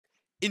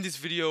In this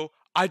video,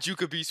 I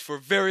juke a beast for a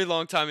very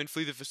long time and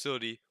flee the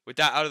facility. With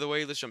that out of the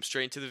way, let's jump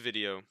straight into the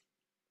video.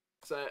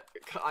 So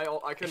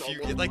I can If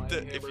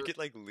you get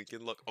like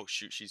Lincoln Log, oh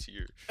shoot, she's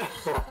here.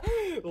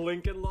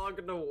 Lincoln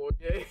Log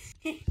Nawoye.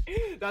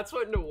 That's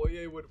what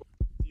Nawoye would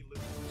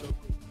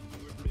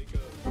make a.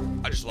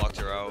 I just locked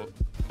her out.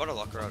 I'm about to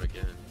lock her out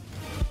again.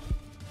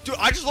 Dude,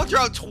 I just locked her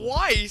out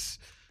twice.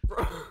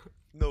 Bro.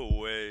 No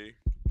way.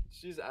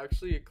 She's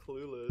actually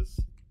clueless.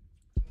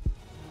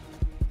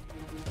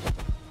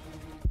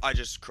 I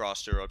just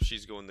crossed her up.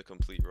 She's going the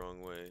complete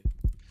wrong way.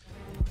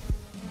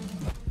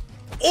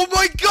 Oh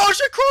my gosh,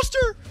 I crossed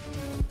her!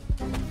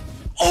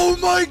 Oh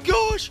my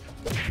gosh!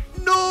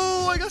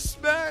 No, I got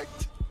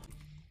smacked.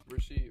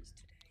 Where's she?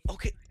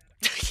 Okay.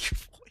 Your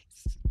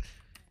voice.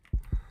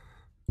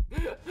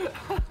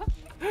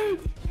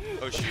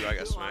 Oh shoot, I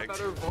got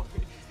smacked.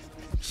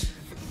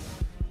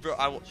 Bro,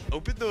 I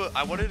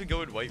wanted to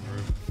go in white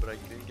room, but I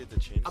didn't get the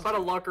chance. I'm about to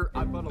lock her.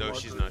 No,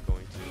 she's not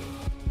going to.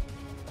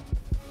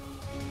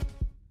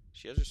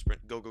 She has her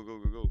sprint. Go, go, go,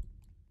 go, go.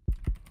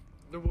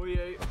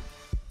 Nawoye.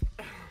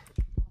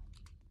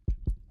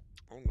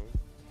 Oh no.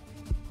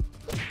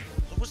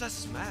 What was that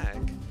smack?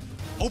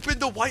 Open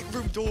the white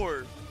room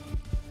door!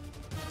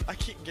 I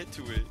can't get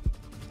to it.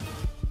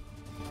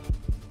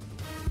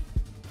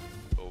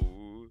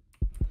 Oh.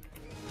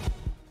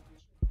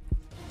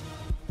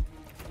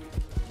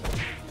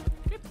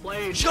 Get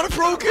played. She got a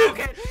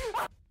broken!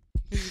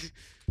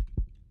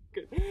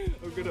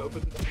 I'm gonna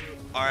open the door.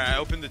 Alright, I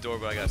opened the door,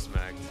 but I got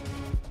smacked.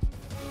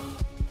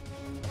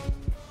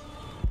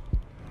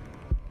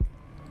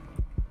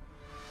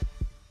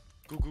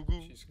 Go, go,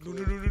 go. No,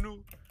 no, no, no, no.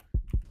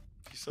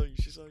 She saw you,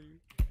 she saw you.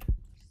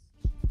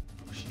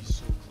 Oh, she's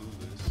so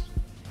clueless.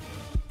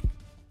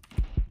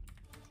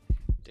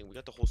 Dang, we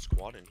got the whole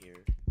squad in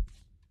here.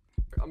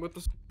 I'm with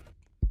the.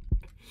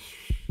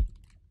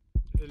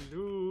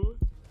 Hello.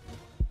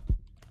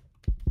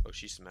 Oh,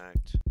 she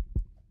smacked.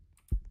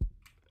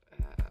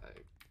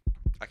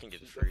 I can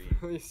get it free.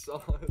 She saw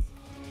us.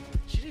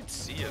 She didn't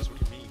see us, what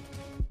do you mean?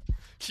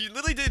 She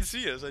literally didn't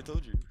see us, I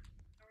told you.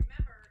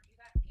 Remember, you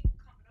got people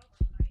coming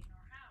over tonight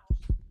in our house,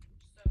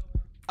 so...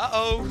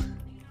 Uh-oh!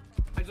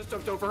 I just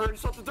jumped over her and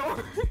shut the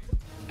door.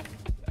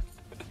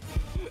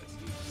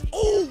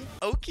 Oh!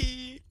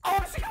 Okay!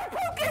 Oh, she got it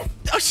broken!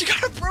 Oh, she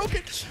got it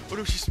broken! Oh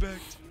no, she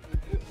smacked.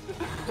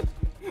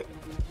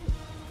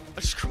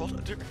 I just crawled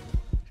under her.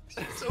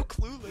 She's so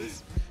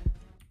clueless.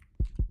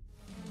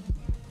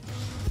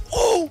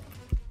 Oh!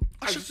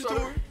 I shut the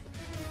door.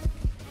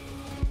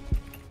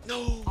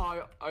 No!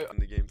 I in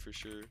the game for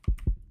sure.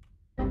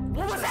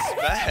 What was that?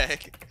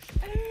 Back.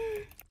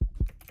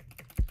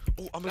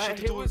 Oh, I'm gonna shut the That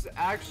hit door. was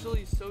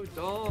actually so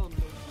dumb.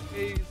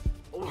 Hey,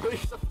 oh,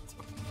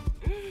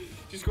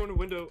 she's going to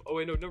window. Oh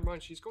wait, no, never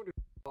mind. She's going to.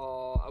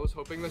 I was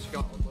hoping that she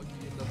got unlucky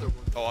another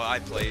one. Oh, I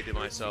played it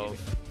myself.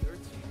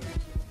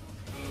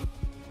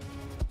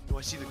 No,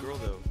 I see the girl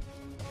though.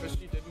 Because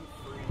she didn't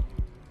free you.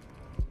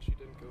 She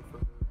didn't go for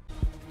her.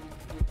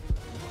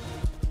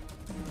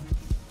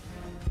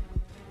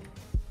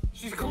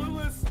 She's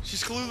clueless.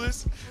 She's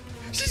clueless.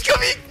 She's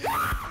coming.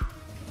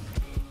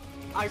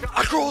 I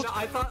crawled. No,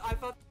 I thought.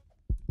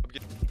 I'm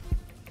getting.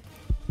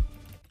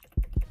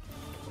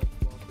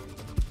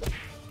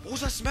 What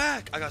was that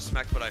smack? I got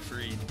smacked, but I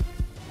freed.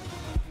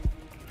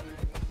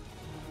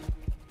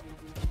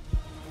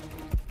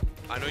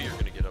 I know you're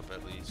gonna get up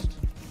at least.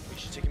 Wait,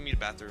 she's taking me to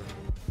bathroom.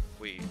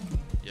 Wait,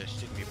 yeah, she's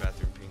taking me to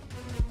bathroom pink.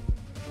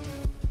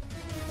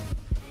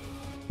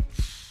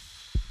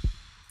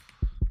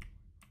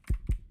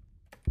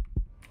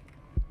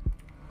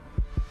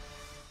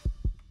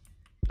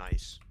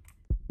 Nice.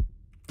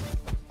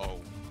 Oh.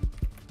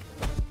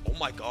 Oh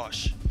my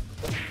gosh.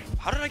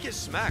 How did I get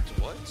smacked?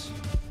 What?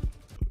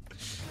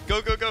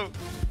 Go, go, go.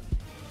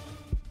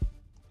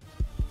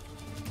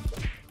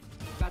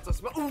 That's a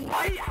smell.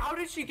 Why? How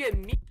did she get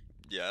me?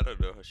 Yeah, I don't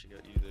know how she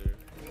got you there.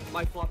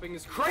 My flopping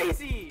is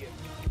crazy!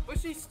 But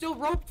she still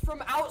roped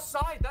from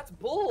outside. That's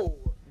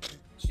bull.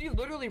 She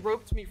literally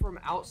roped me from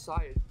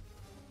outside.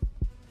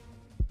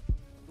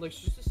 Like,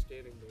 she's just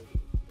standing there.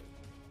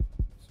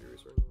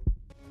 Serious right now.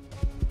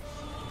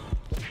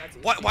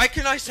 That's Why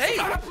can I say?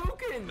 I got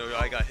broken! No,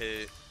 I got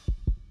hit.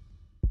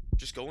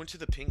 Just go into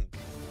the pink.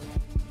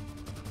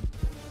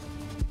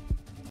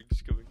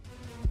 Just going.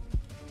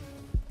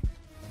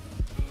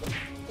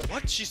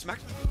 What? She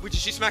smacked me? Wait, did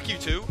she smack you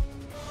too?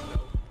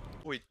 No.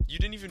 Wait, you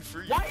didn't even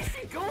free. Why is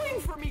she going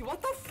for me?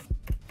 What the f-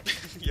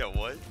 Yeah,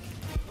 what?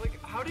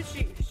 Like, how did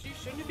she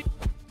shouldn't be.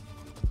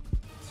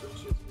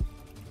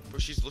 Bro,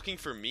 she's looking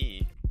for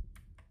me.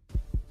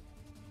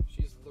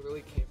 She's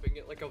literally camping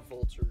it like a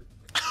vulture.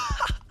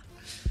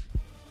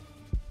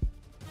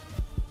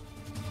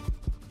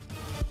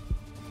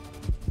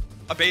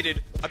 I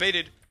baited. I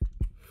baited.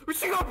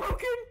 She got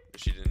broken!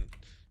 She didn't.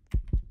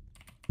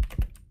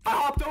 I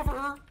hopped over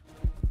her.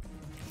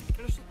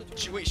 And I shut the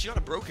door. Wait, she got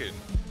a broken.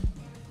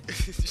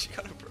 She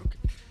got a broken.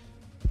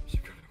 She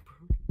got it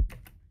broken.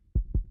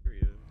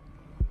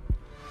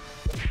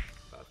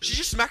 She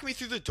just smacked me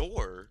through the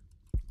door.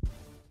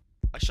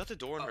 I shut the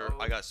door on her.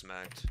 I got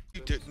smacked.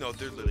 No,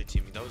 they're literally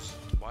teaming.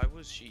 Why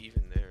was she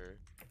even there?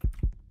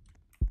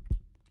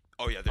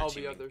 Oh yeah, they're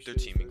teaming. They're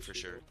teaming for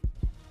sure.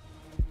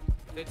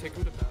 They take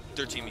him to bathroom.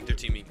 They're teaming.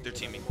 They're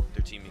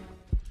teaming.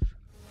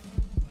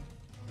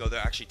 No, they're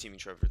actually teaming,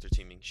 Trevor. They're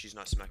teaming. She's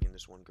not smacking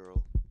this one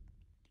girl.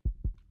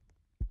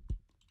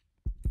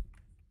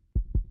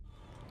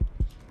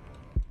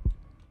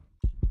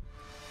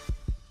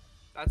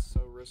 That's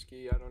so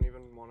risky. I don't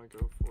even want to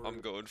go for it.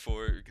 I'm going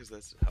for it because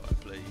that's how I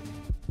play.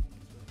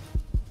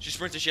 She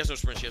sprinted. She has no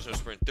sprint.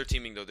 They're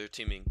teaming though. They're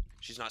teaming.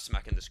 She's not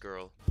smacking this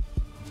girl.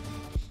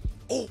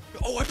 Oh,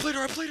 I played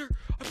her.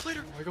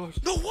 Oh my gosh.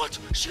 No, what?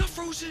 She got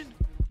frozen.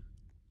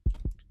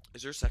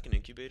 Is there a second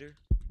incubator?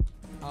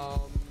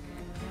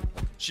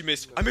 She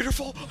missed. No. I made her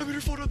fall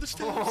down the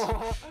stairs.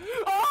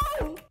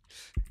 Oh!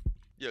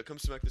 Yeah, come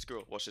smack this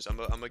girl. Watch this. I'm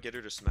gonna get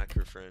her to smack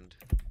her friend.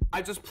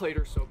 I just played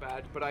her so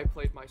bad, but I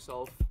played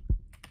myself.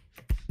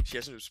 She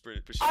has no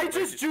sprint, but I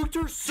just juked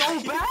her so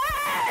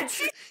bad!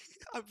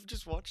 I've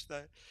just watched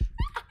that.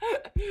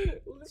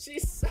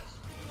 She's so...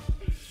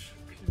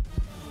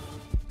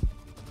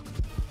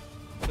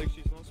 Like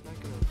she's not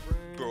smacking her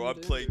friend. Bro, I'm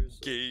playing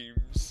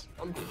games.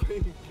 I'm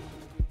playing games.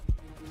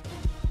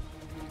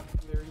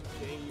 Very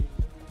Jane.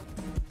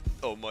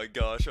 Oh my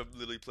gosh, I'm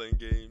literally playing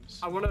games.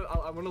 I wanna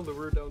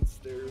lure her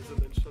downstairs and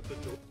then shut the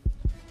door.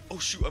 Oh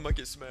shoot, I might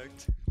get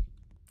smacked.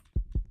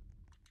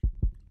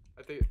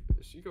 I think,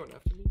 is she going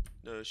after me?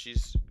 No,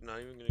 she's not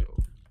even gonna go.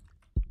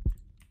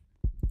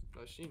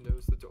 No, she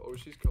knows the door. Oh,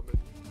 she's coming.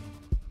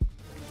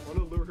 I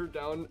wanna lure her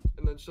down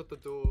and then shut the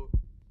door.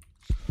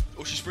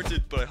 Oh, she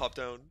sprinted, but I hopped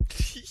down.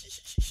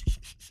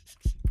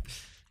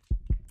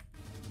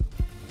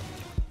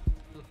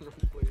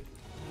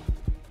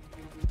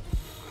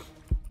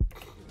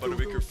 About to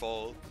make her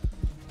fall.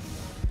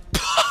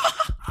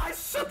 I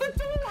shut the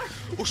door!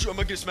 Oh shoot, I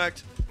might get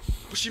smacked.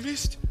 But she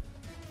missed.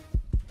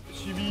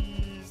 She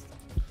missed.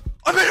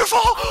 I made her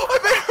fall!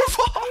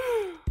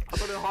 I'm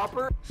gonna hop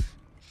her.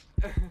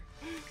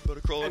 About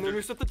to crawl and under. then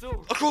we shut the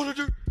door. I crawled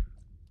under.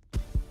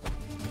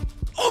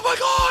 Oh my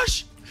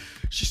gosh!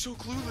 She's so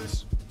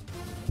clueless.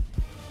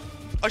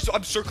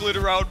 I'm circling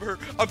around her.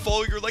 I'm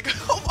following her like,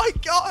 oh my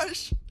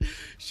gosh!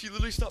 She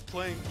literally stopped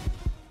playing.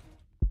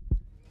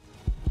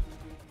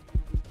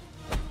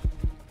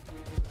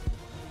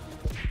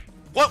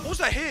 What was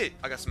that hit?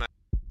 I got smacked.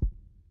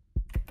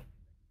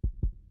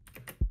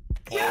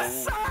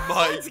 Yes, oh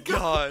my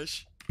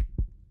gosh.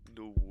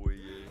 No way.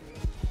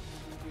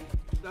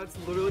 That's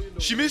literally no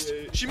She way. missed.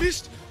 She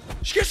missed.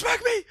 She can't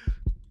smack me.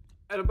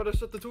 And I'm about to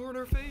shut the door in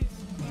her face.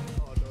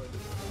 Oh no, I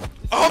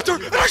didn't. I hopped her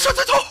and I shut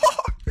the door.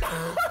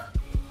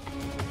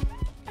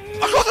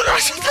 I closed the door. I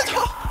shut the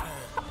door.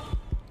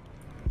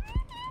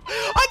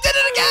 I did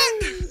it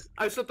again.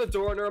 I shut the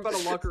door on her. I'm about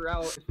to lock her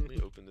out. Let me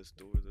open this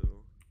door though.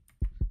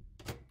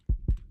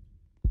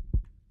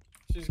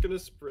 She's gonna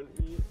sprint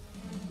me.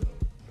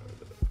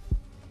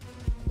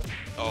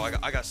 Oh,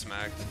 I got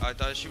smacked. I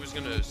thought she was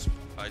gonna.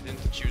 I didn't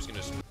think she was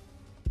gonna.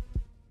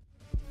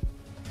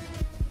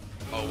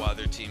 Oh wow,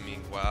 they're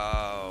teaming.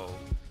 Wow.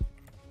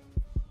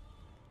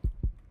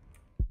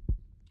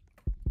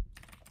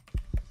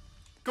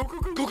 Go, go,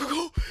 go, Go, go,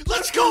 go!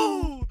 Let's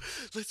go!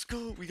 Let's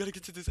go! We gotta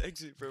get to this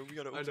exit, bro. We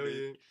gotta open I know it.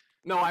 you.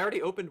 No, I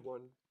already opened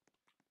one.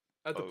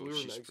 At the Oh, blue room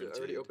she exit. I sprinted.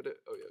 already opened it.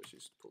 Oh yeah,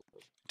 she's pulled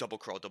up. Double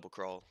crawl, double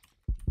crawl.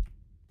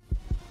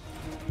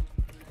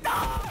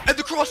 And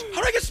the cross!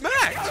 How did I get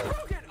smacked?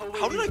 Oh, wait,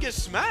 How did I get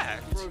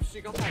smacked? Bro, she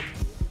got that.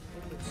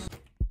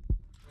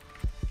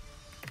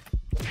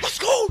 Let's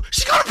go!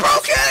 She got it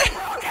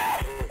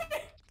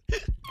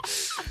broken!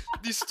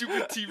 These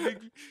stupid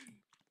teaming.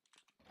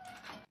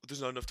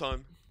 There's not enough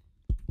time.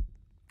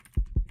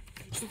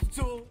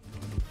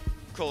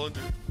 Crawl under.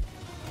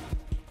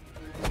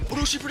 Oh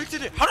no, she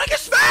predicted it! How did I get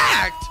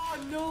smacked? Oh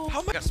no! How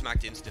am I got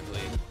smacked instantly?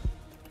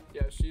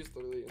 Yeah, she's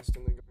literally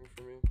instantly going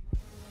for me.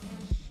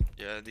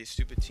 Yeah, these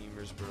stupid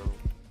teamers, bro.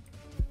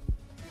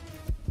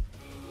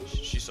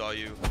 She saw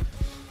you.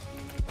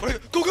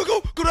 Go, go,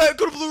 go! Go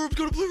to blue room!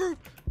 Go to blue room!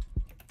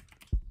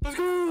 Let's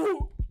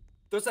go!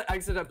 There's that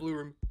exit at blue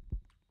room.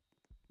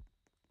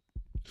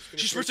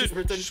 She sprinted!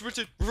 She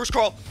sprinted! Reverse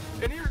crawl!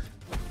 In here!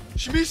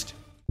 She missed!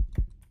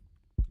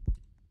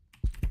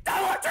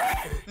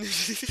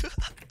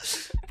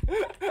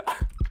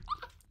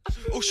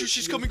 Oh shoot,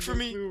 she's coming for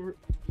me!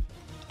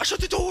 I shut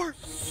the door!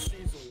 She's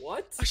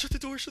what? I shut the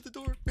door, shut the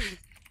door.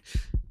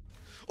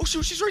 Oh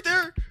shoot, she's right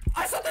there!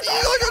 I shut the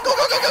door! Go, go,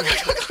 go, go,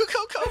 go, go,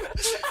 go,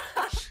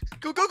 go!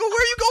 Go, go, go,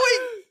 where are you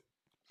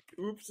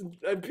going? Oops,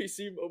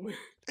 NPC moment.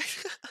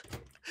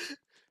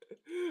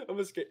 I'm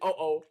escaping.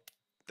 Uh-oh.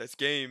 That's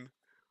game.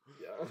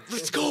 Yeah.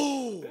 Let's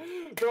go!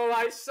 Bro,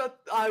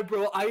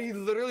 I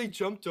literally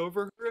jumped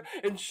over her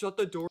and shut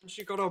the door and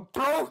she got a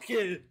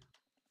broken!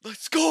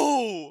 Let's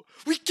go!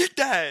 We get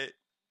that!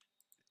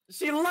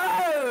 She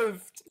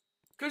left!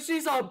 Cause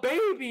she's a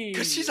baby!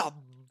 Cause she's a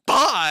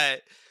bot!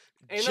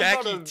 Ain't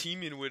Jackie about a-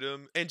 teaming with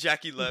him, and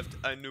Jackie left.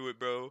 I knew it,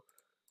 bro.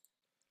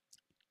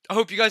 I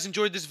hope you guys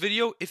enjoyed this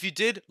video. If you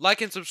did, like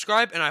and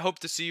subscribe, and I hope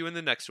to see you in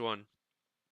the next one.